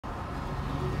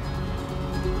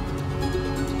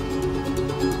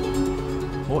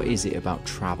What is it about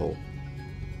travel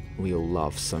we all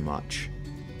love so much?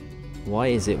 Why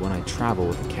is it when I travel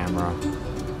with a camera,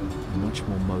 I'm much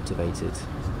more motivated,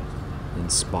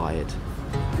 inspired?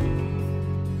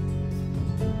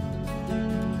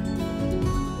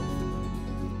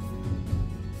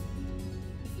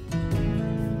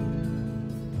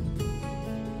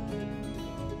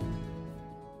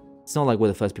 It's not like we're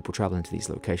the first people traveling to these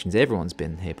locations. Everyone's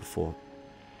been here before.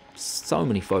 So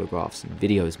many photographs and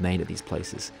videos made at these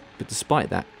places. But despite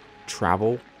that,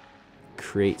 travel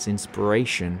creates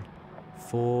inspiration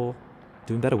for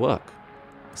doing better work,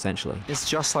 essentially. It's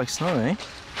just like snow, eh?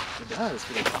 It does,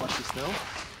 it's flashy snow.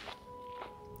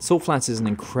 Salt Flats is an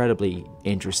incredibly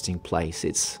interesting place.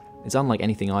 It's unlike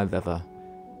anything I've ever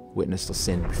witnessed or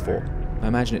seen before. I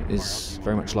imagine it is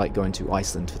very much like going to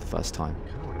Iceland for the first time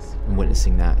and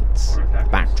witnessing that. It's a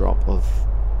backdrop of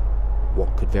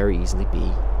what could very easily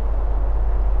be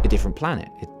a different planet.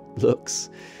 It looks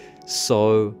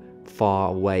so far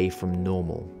away from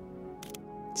normal.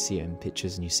 You see it in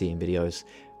pictures and you see it in videos,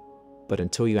 but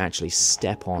until you actually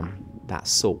step on that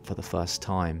salt for the first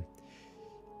time,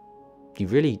 you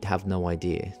really have no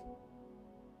idea.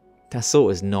 That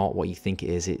salt is not what you think it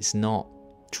is. It's not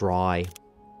dry.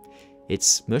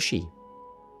 It's mushy.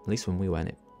 At least when we went,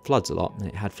 it floods a lot, and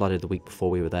it had flooded the week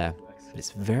before we were there. But it's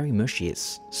very mushy.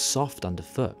 It's soft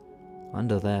underfoot.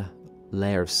 Under there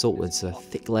layer of salt, it's a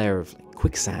thick layer of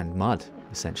quicksand mud,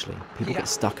 essentially. People get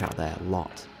stuck out there a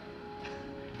lot.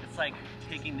 It's like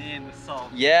taking in the salt.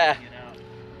 Yeah. You know?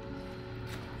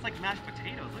 It's like mashed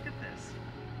potatoes. Look at this.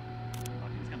 Oh,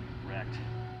 he's gonna be wrecked.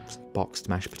 It's boxed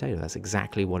mashed potato. That's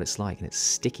exactly what it's like, and it's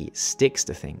sticky. It sticks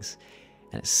to things,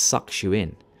 and it sucks you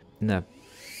in. In the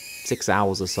 6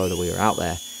 hours or so that we were out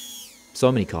there, so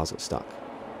many cars got stuck,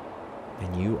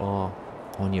 and you are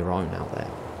on your own out there.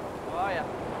 How are ya?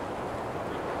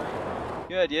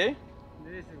 Good, you?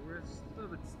 We're a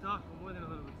little bit stuck, more than a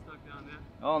little bit stuck down there.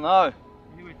 Oh no.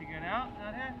 You wait to get out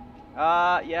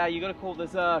here? Yeah, you gotta call,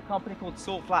 there's a company called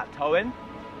Salt Flat Towing.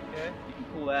 Okay. You can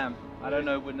call them. I don't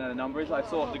know what the number is. I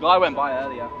saw the guy went by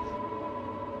earlier.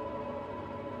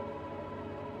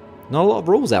 Not a lot of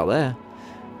rules out there.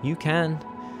 You can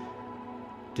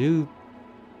do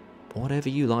whatever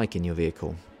you like in your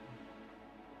vehicle.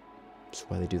 That's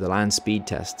where they do the land speed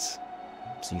tests.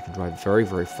 So you can drive very,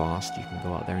 very fast. You can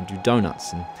go out there and do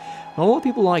donuts. And a lot of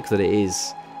people like that it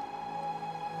is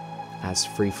as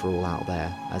free-for-all out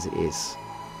there as it is.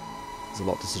 There's a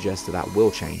lot to suggest that that will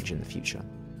change in the future.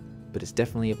 But it's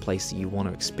definitely a place that you want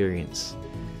to experience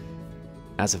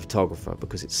as a photographer,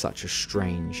 because it's such a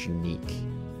strange, unique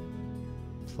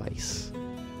place.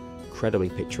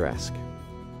 Incredibly picturesque.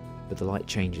 But the light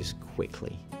changes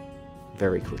quickly.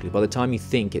 Very quickly. By the time you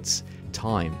think it's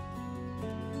time,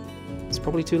 it's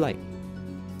probably too late.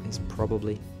 It's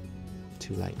probably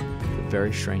too late. It's a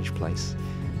very strange place.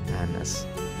 And as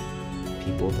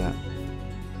people that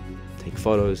take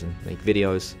photos and make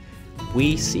videos,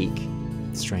 we seek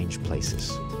strange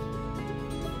places.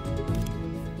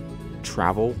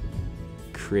 Travel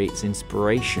creates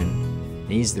inspiration.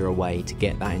 Is there a way to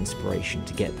get that inspiration,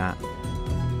 to get that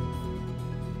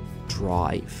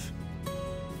drive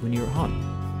when you're at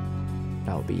home?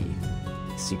 That would be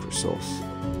the secret sauce.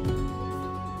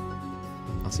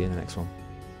 I'll see you in the next one.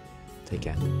 Take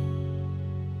care.